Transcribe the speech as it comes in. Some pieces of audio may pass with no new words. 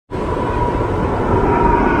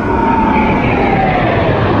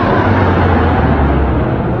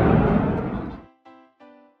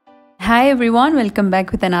Hi everyone, welcome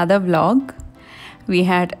back with another vlog. We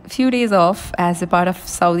had a few days off as a part of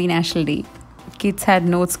Saudi National Day. Kids had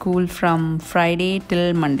no school from Friday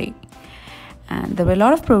till Monday. And there were a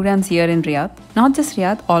lot of programs here in Riyadh, not just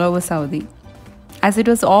Riyadh, all over Saudi. As it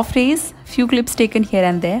was off days, few clips taken here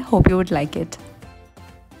and there, hope you would like it.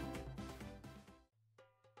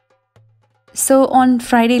 So on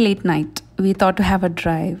Friday late night, we thought to have a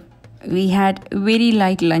drive. We had very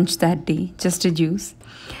light lunch that day, just a juice.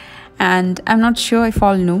 And I'm not sure if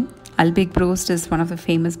all know, Al-Big Broast is one of the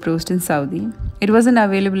famous broast in Saudi. It wasn't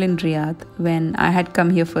available in Riyadh when I had come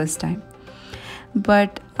here first time.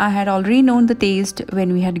 But I had already known the taste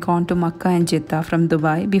when we had gone to Makkah and Jeddah from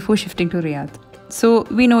Dubai before shifting to Riyadh. So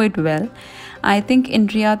we know it well. I think in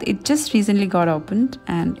Riyadh it just recently got opened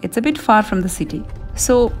and it's a bit far from the city.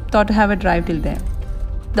 So thought to have a drive till there.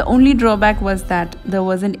 The only drawback was that there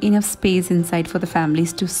wasn't enough space inside for the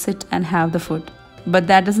families to sit and have the food. But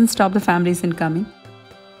that doesn't stop the families in coming.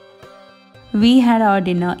 We had our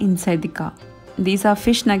dinner inside the car. These are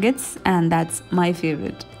fish nuggets and that's my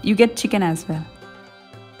favorite. You get chicken as well.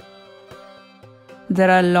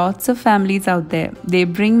 There are lots of families out there. They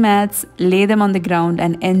bring mats, lay them on the ground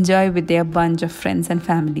and enjoy with their bunch of friends and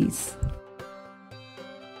families.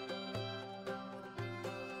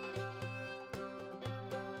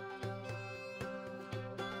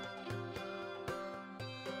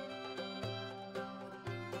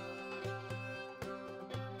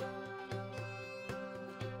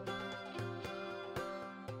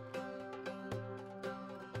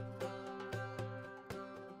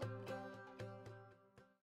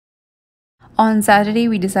 On Saturday,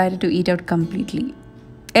 we decided to eat out completely.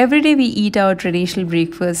 Every day we eat our traditional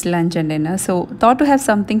breakfast, lunch and dinner, so thought to have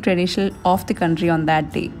something traditional of the country on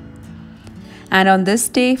that day. And on this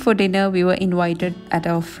day for dinner, we were invited at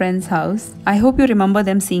our friend's house. I hope you remember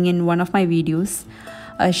them seeing in one of my videos,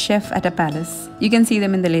 a chef at a palace. You can see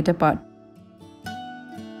them in the later part.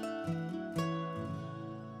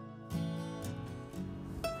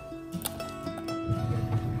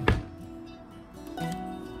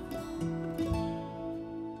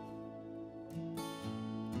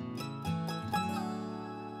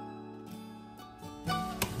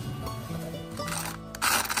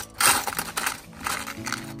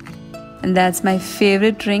 And that's my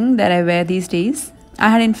favorite ring that I wear these days. I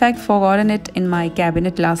had in fact forgotten it in my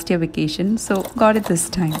cabinet last year vacation, so got it this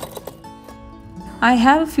time. I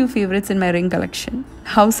have a few favorites in my ring collection.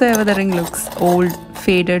 Howsoever the ring looks, old,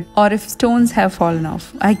 faded, or if stones have fallen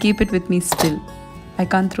off, I keep it with me still. I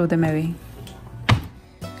can't throw them away.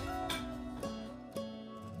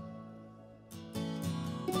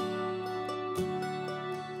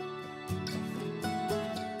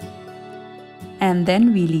 And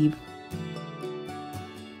then we leave.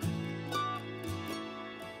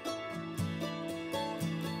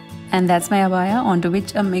 And that's my abaya onto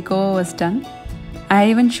which a makeover was done. I had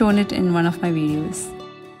even shown it in one of my videos.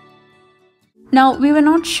 Now we were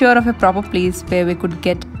not sure of a proper place where we could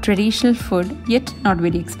get traditional food, yet not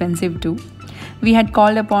very expensive too. We had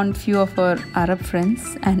called upon few of our Arab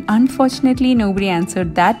friends and unfortunately nobody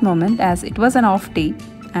answered that moment as it was an off day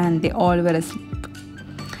and they all were asleep.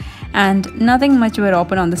 And nothing much were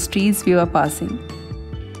open on the streets we were passing.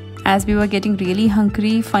 As we were getting really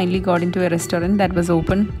hungry, finally got into a restaurant that was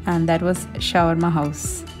open and that was Shawarma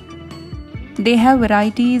House. They have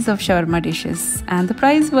varieties of shawarma dishes and the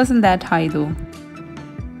price wasn't that high though.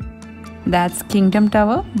 That's Kingdom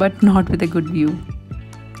Tower but not with a good view.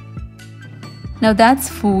 Now that's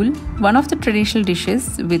fool, one of the traditional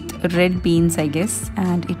dishes with red beans I guess,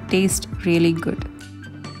 and it tastes really good.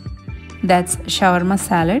 That's shawarma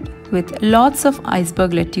salad with lots of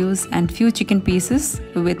iceberg lettuce and few chicken pieces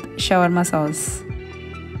with shawarma sauce.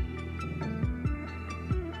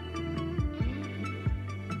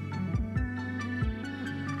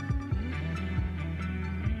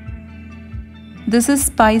 This is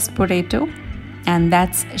spiced potato and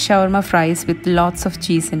that's shawarma fries with lots of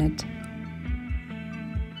cheese in it.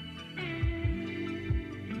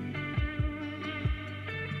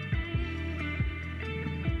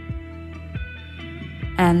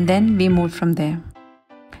 And then we moved from there.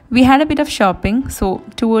 We had a bit of shopping, so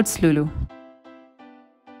towards Lulu.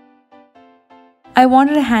 I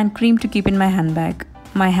wanted a hand cream to keep in my handbag.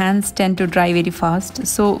 My hands tend to dry very fast,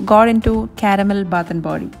 so got into caramel bath and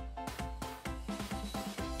body.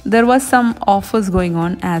 There was some offers going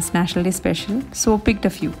on as National Day special, so picked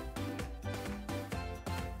a few.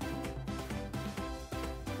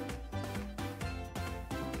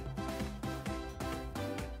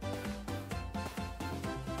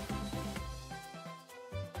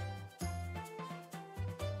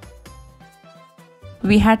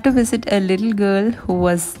 We had to visit a little girl who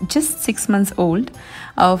was just 6 months old,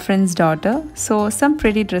 our friend's daughter, so some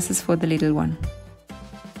pretty dresses for the little one.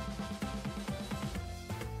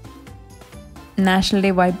 National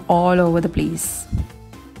Day vibe all over the place.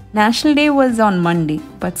 National Day was on Monday,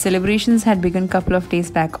 but celebrations had begun a couple of days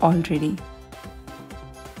back already.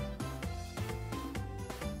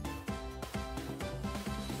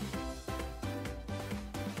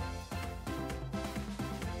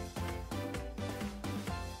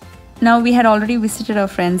 Now we had already visited our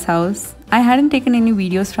friend's house. I hadn't taken any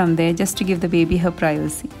videos from there just to give the baby her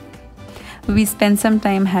privacy. We spent some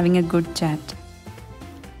time having a good chat.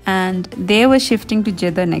 And they were shifting to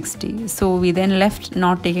Jeddah next day, so we then left,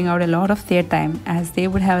 not taking out a lot of their time as they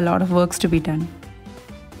would have a lot of works to be done.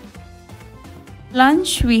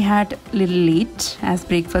 Lunch we had a little late as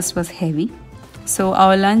breakfast was heavy, so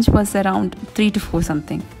our lunch was around 3 to 4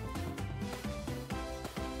 something.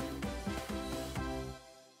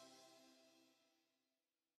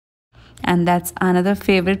 And that's another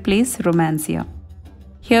favorite place, Romancia.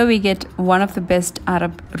 Here we get one of the best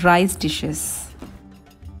Arab rice dishes.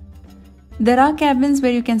 There are cabins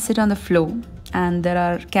where you can sit on the floor, and there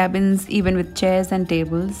are cabins even with chairs and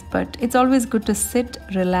tables, but it's always good to sit,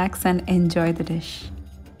 relax and enjoy the dish.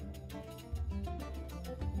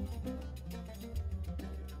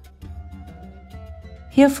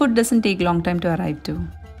 Here food doesn't take long time to arrive too.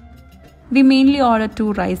 We mainly order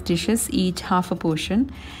 2 rice dishes, each half a portion.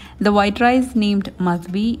 The white rice named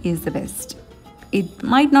Madhvi is the best. It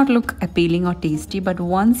might not look appealing or tasty, but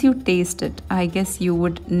once you taste it, I guess you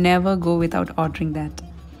would never go without ordering that.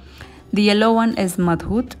 The yellow one is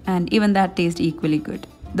madhut, and even that tastes equally good.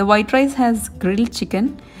 The white rice has grilled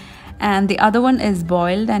chicken, and the other one is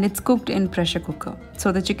boiled and it's cooked in pressure cooker.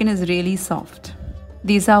 So the chicken is really soft.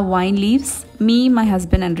 These are wine leaves. Me, my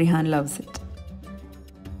husband and Rihan loves it.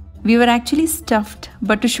 We were actually stuffed,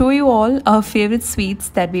 but to show you all our favorite sweets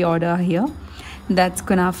that we order here. That's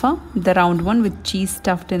kunafa, the round one with cheese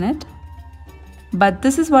stuffed in it. But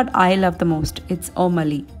this is what I love the most, it's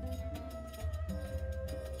omali.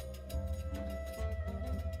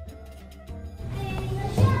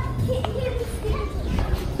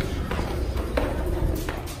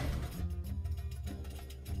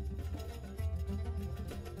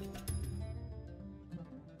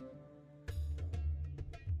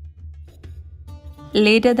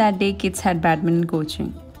 Later that day, kids had badminton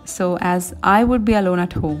coaching. So as I would be alone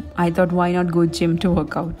at home, I thought why not go gym to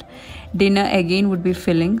work out. Dinner again would be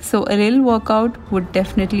filling, so a little workout would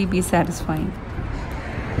definitely be satisfying.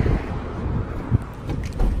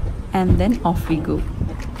 And then off we go.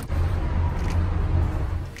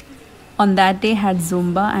 On that day had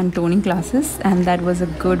Zumba and toning classes, and that was a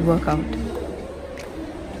good workout.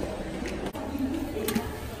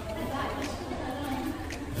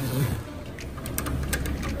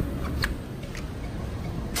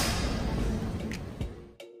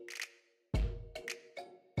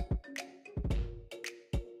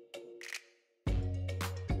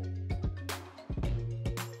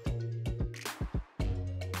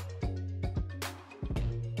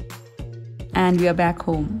 And we are back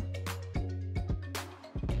home.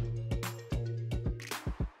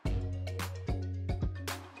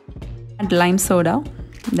 And lime soda,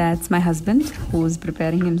 that's my husband who's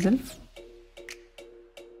preparing himself.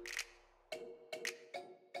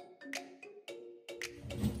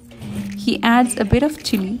 He adds a bit of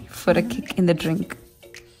chili for a kick in the drink.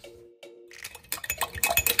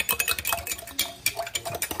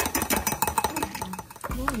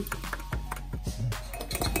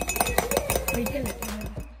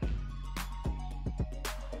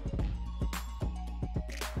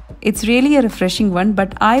 It's really a refreshing one,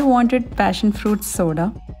 but I wanted passion fruit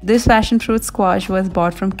soda. This passion fruit squash was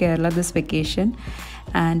bought from Kerala this vacation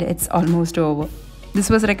and it's almost over. This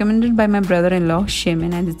was recommended by my brother-in-law,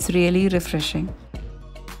 Cumin, and it's really refreshing.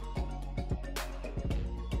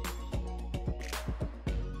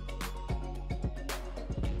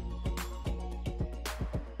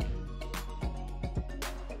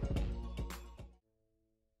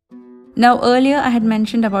 Now earlier I had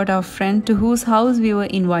mentioned about our friend to whose house we were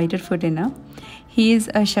invited for dinner. He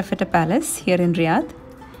is a chef at a palace here in Riyadh.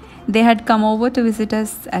 They had come over to visit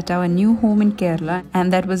us at our new home in Kerala,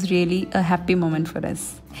 and that was really a happy moment for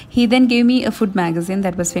us. He then gave me a food magazine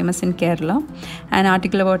that was famous in Kerala. An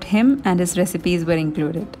article about him and his recipes were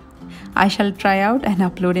included. I shall try out and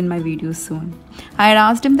upload in my videos soon. I had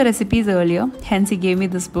asked him the recipes earlier, hence he gave me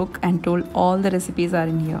this book and told all the recipes are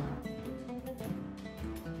in here.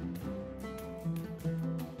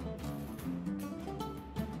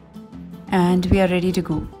 And we are ready to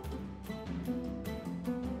go.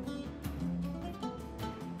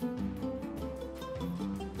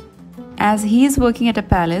 As he is working at a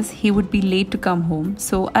palace, he would be late to come home.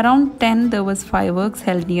 So around 10 there was fireworks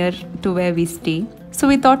held near to where we stay. So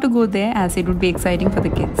we thought to go there as it would be exciting for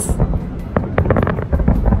the kids.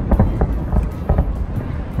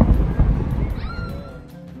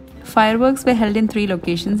 Fireworks were held in 3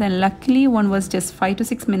 locations and luckily one was just 5 to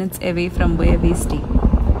 6 minutes away from where we stay.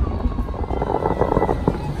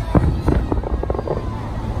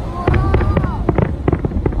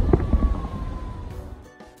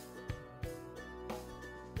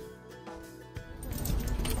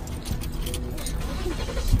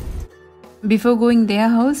 Before going their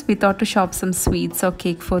house, we thought to shop some sweets or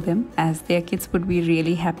cake for them as their kids would be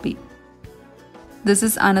really happy. This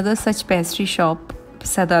is another such pastry shop,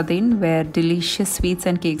 Sadadin, where delicious sweets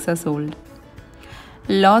and cakes are sold.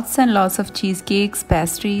 Lots and lots of cheesecakes,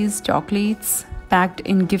 pastries, chocolates, packed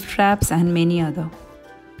in gift wraps and many other.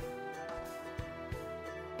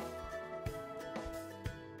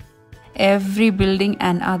 Every building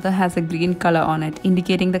and other has a green color on it,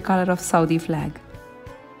 indicating the color of Saudi flag.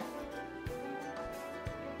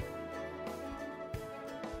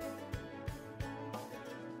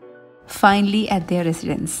 Finally at their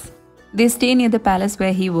residence. They stay near the palace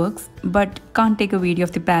where he works, but can't take a video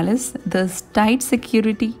of the palace. There's tight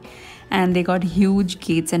security and they got huge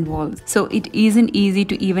gates and walls, so it isn't easy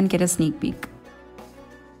to even get a sneak peek.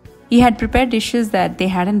 He had prepared dishes that they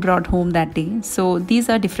hadn't brought home that day, so these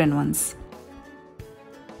are different ones.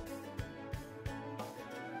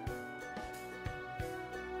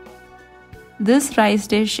 This rice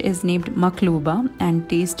dish is named makluba and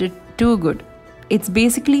tasted too good. It's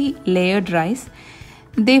basically layered rice.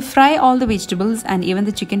 They fry all the vegetables and even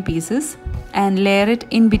the chicken pieces and layer it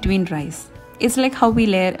in between rice. It's like how we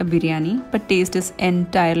layer a biryani, but taste is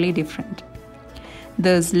entirely different.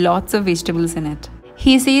 There's lots of vegetables in it.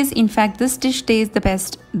 He says in fact this dish tastes the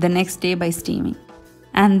best the next day by steaming.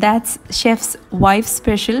 And that's chef's wife's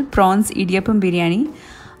special prawns idiyappam biryani.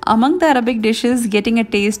 Among the Arabic dishes, getting a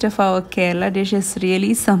taste of our Kerala dish is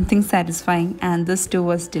really something satisfying, and this too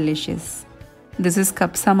was delicious. This is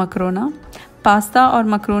kapsa makrona, pasta or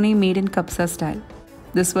macaroni made in kapsa style.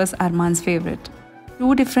 This was Arman's favorite.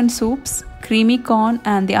 2 different soups, creamy corn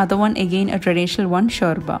and the other one again a traditional one,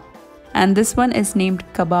 shorba. And this one is named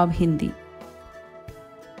kebab hindi.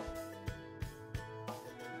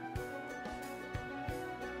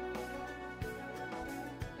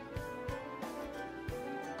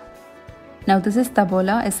 Now this is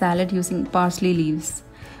tabola, a salad using parsley leaves.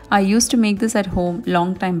 I used to make this at home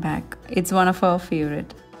long time back. It's one of our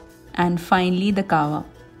favorite. And finally the kava.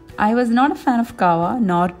 I was not a fan of kava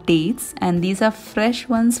nor dates, and these are fresh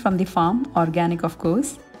ones from the farm, organic of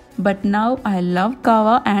course. But now I love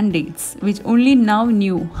kava and dates, which only now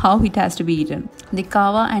knew how it has to be eaten. The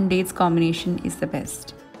kava and dates combination is the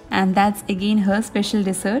best. And that's again her special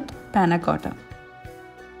dessert, panna cotta.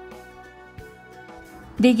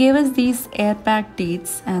 They gave us these air-packed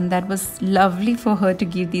dates and that was lovely for her to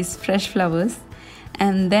give these fresh flowers,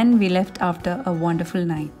 and then we left after a wonderful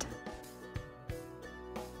night.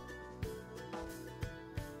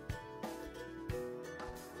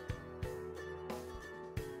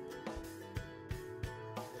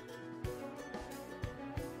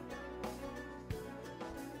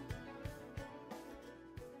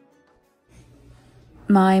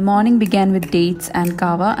 My morning began with dates and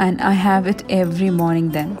kava, and I have it every morning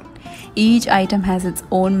then. Each item has its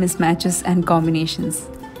own mismatches and combinations.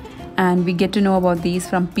 And we get to know about these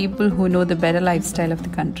from people who know the better lifestyle of the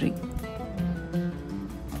country.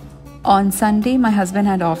 On Sunday, my husband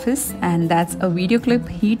had office, and that's a video clip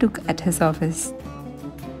he took at his office.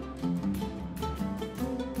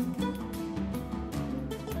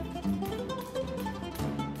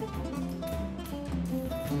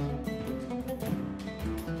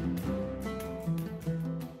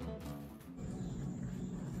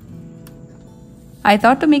 I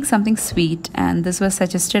thought to make something sweet, and this was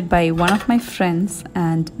suggested by one of my friends,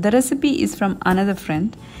 and the recipe is from another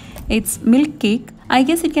friend. It's milk cake. I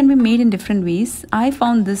guess it can be made in different ways. I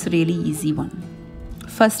found this really easy one.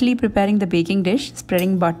 Firstly, preparing the baking dish,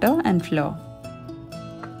 spreading butter and flour.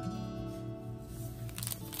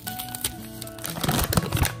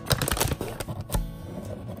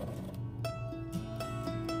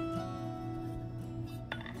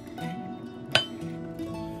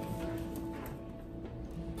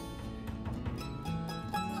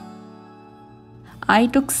 I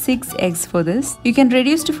took 6 eggs for this. You can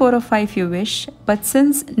reduce to 4 or 5 if you wish, but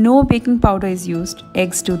since no baking powder is used,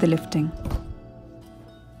 eggs do the lifting.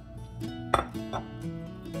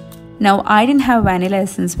 Now I didn't have vanilla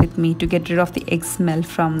essence with me to get rid of the egg smell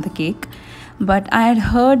from the cake, but I had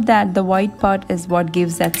heard that the white part is what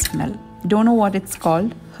gives that smell. Don't know what it's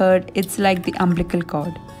called. Heard it's like the umbilical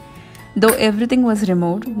cord. Though everything was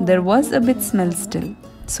removed, there was a bit smell still.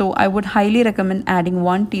 So I would highly recommend adding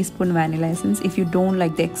 1 teaspoon vanilla essence if you don't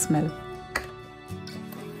like the egg smell.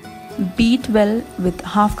 Beat well with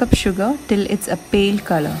half cup sugar till it's a pale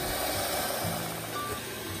color.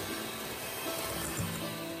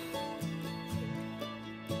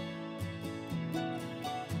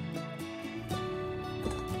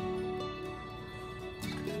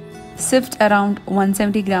 Sift around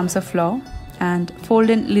 170 grams of flour and fold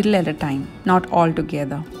in little at a time, not all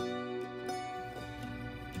together.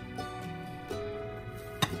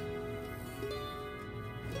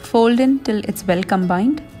 Fold in till it's well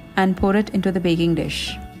combined and pour it into the baking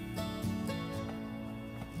dish.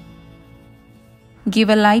 Give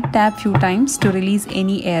a light tap few times to release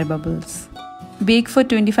any air bubbles. Bake for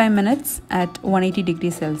 25 minutes at 180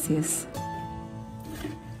 degrees Celsius.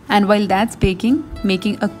 And while that's baking,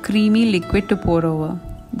 making a creamy liquid to pour over.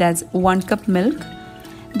 That's 1 cup milk.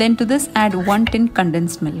 Then to this add 1 tin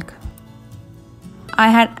condensed milk. I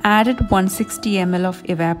had added 160 ml of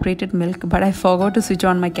evaporated milk, but I forgot to switch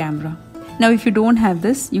on my camera. Now if you don't have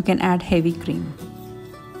this, you can add heavy cream.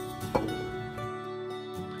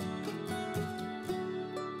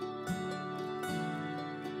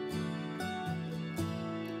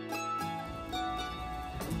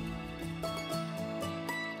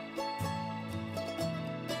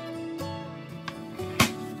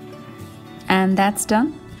 And that's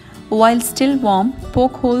done. While still warm,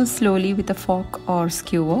 poke holes slowly with a fork or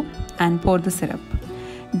skewer and pour the syrup.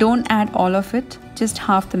 Don't add all of it, just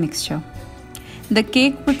half the mixture. The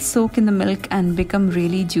cake would soak in the milk and become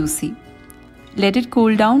really juicy. Let it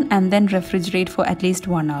cool down and then refrigerate for at least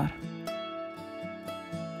 1 hour.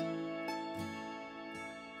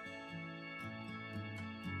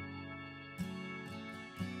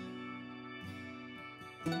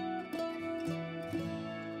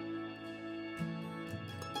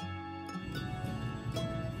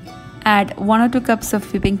 Add 1 or 2 cups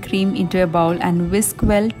of whipping cream into a bowl and whisk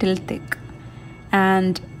well till thick.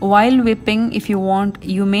 And while whipping, if you want,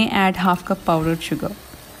 you may add half cup powdered sugar.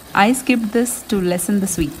 I skipped this to lessen the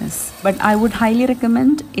sweetness, but I would highly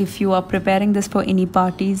recommend if you are preparing this for any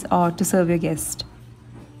parties or to serve your guest.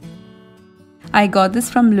 I got this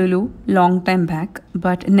from Lulu long time back,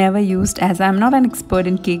 but never used as I'm not an expert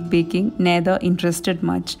in cake baking, neither interested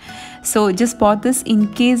much. So just bought this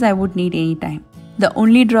in case I would need any time. The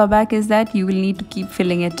only drawback is that you will need to keep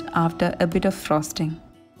filling it after a bit of frosting.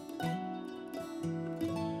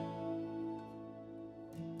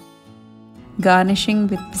 Garnishing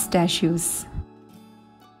with pistachios.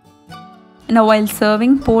 Now while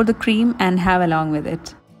serving, pour the cream and have along with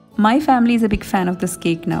it. My family is a big fan of this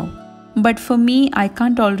cake now. But for me, I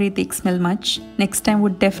can't tolerate the egg smell much. Next time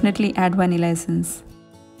would definitely add vanilla essence.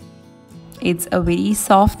 It's a very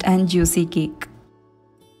soft and juicy cake.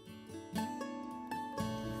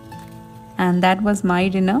 And that was my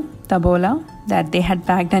dinner, tabola, that they had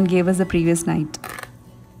packed and gave us the previous night.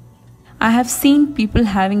 I have seen people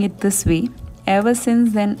having it this way. Ever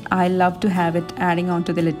since then, I love to have it adding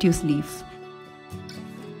onto the lettuce leaf.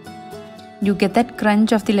 You get that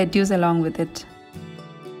crunch of the lettuce along with it.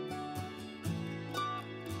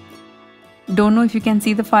 Don't know if you can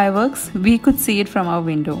see the fireworks. We could see it from our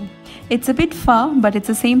window. It's a bit far, but it's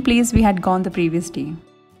the same place we had gone the previous day.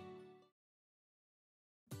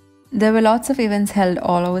 There were lots of events held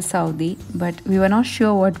all over Saudi, but we were not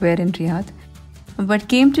sure what were in Riyadh. But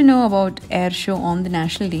came to know about air show on the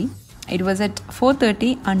national day. It was at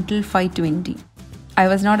 4:30 until 5:20. I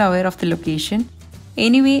was not aware of the location.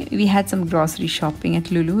 Anyway, we had some grocery shopping at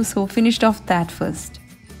Lulu, so finished off that first.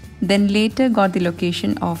 Then later got the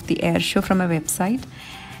location of the air show from a website,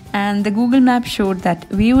 and the Google map showed that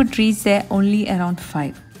we would reach there only around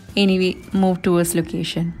 5. Anyway, moved towards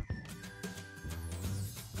location.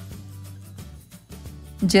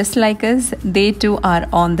 Just like us, they too are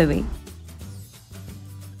on the way.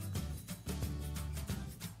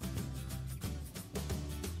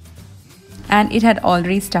 And it had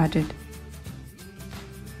already started.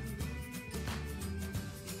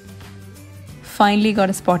 Finally got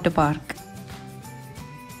a spot to park.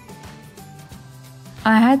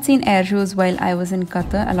 I had seen air shows while I was in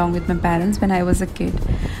Qatar along with my parents when I was a kid,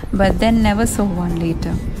 but then never saw one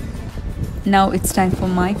later. Now it's time for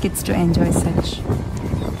my kids to enjoy such.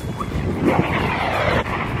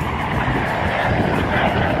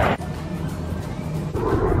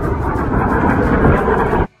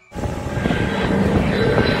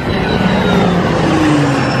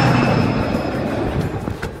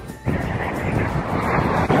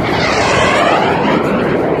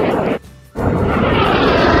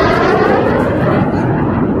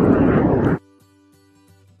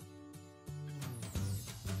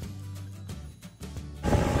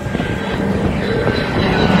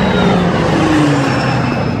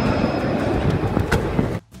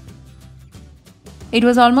 It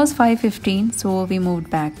was almost 5:15, so we moved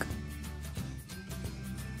back.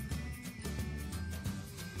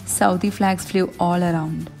 Saudi flags flew all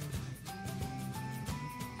around.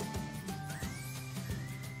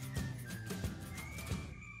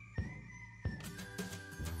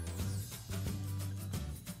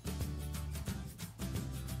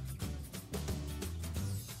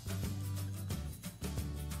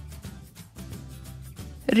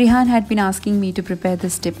 Rihan had been asking me to prepare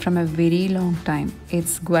this dip from a very long time.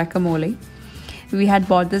 It's guacamole. We had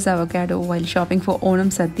bought this avocado while shopping for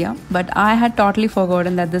Onam Sadhya, but I had totally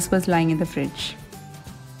forgotten that this was lying in the fridge.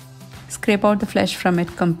 Scrape out the flesh from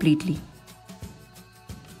it completely.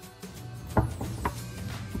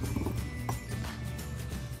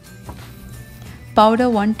 Powder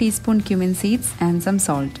 1 teaspoon cumin seeds and some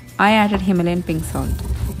salt. I added Himalayan pink salt.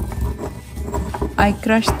 I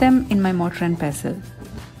crushed them in my mortar and pestle.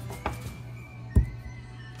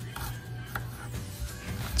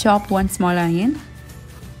 Chop 1 small onion.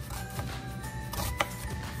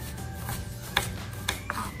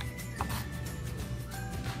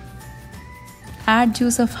 Add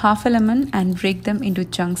juice of half a lemon and break them into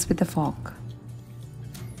chunks with a fork.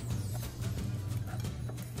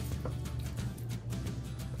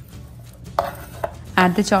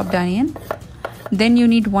 Add the chopped onion. Then you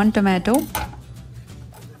need 1 tomato.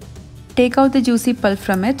 Take out the juicy pulp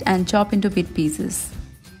from it and chop into big pieces.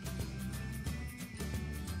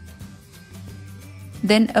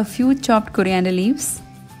 Then a few chopped coriander leaves.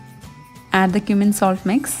 Add the cumin salt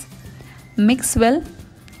mix. Mix well,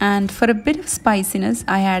 and for a bit of spiciness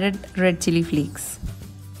I added red chili flakes.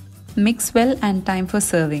 Mix well and time for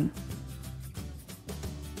serving.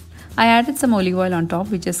 I added some olive oil on top,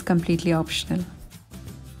 which is completely optional.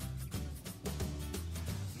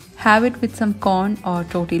 Have it with some corn or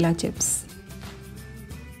tortilla chips.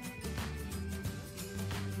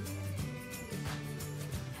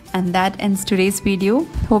 And that ends today's video.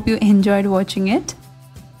 Hope you enjoyed watching it.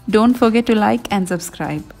 Don't forget to like and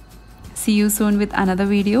subscribe. See you soon with another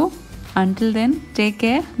video. Until then, take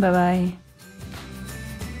care. Bye bye.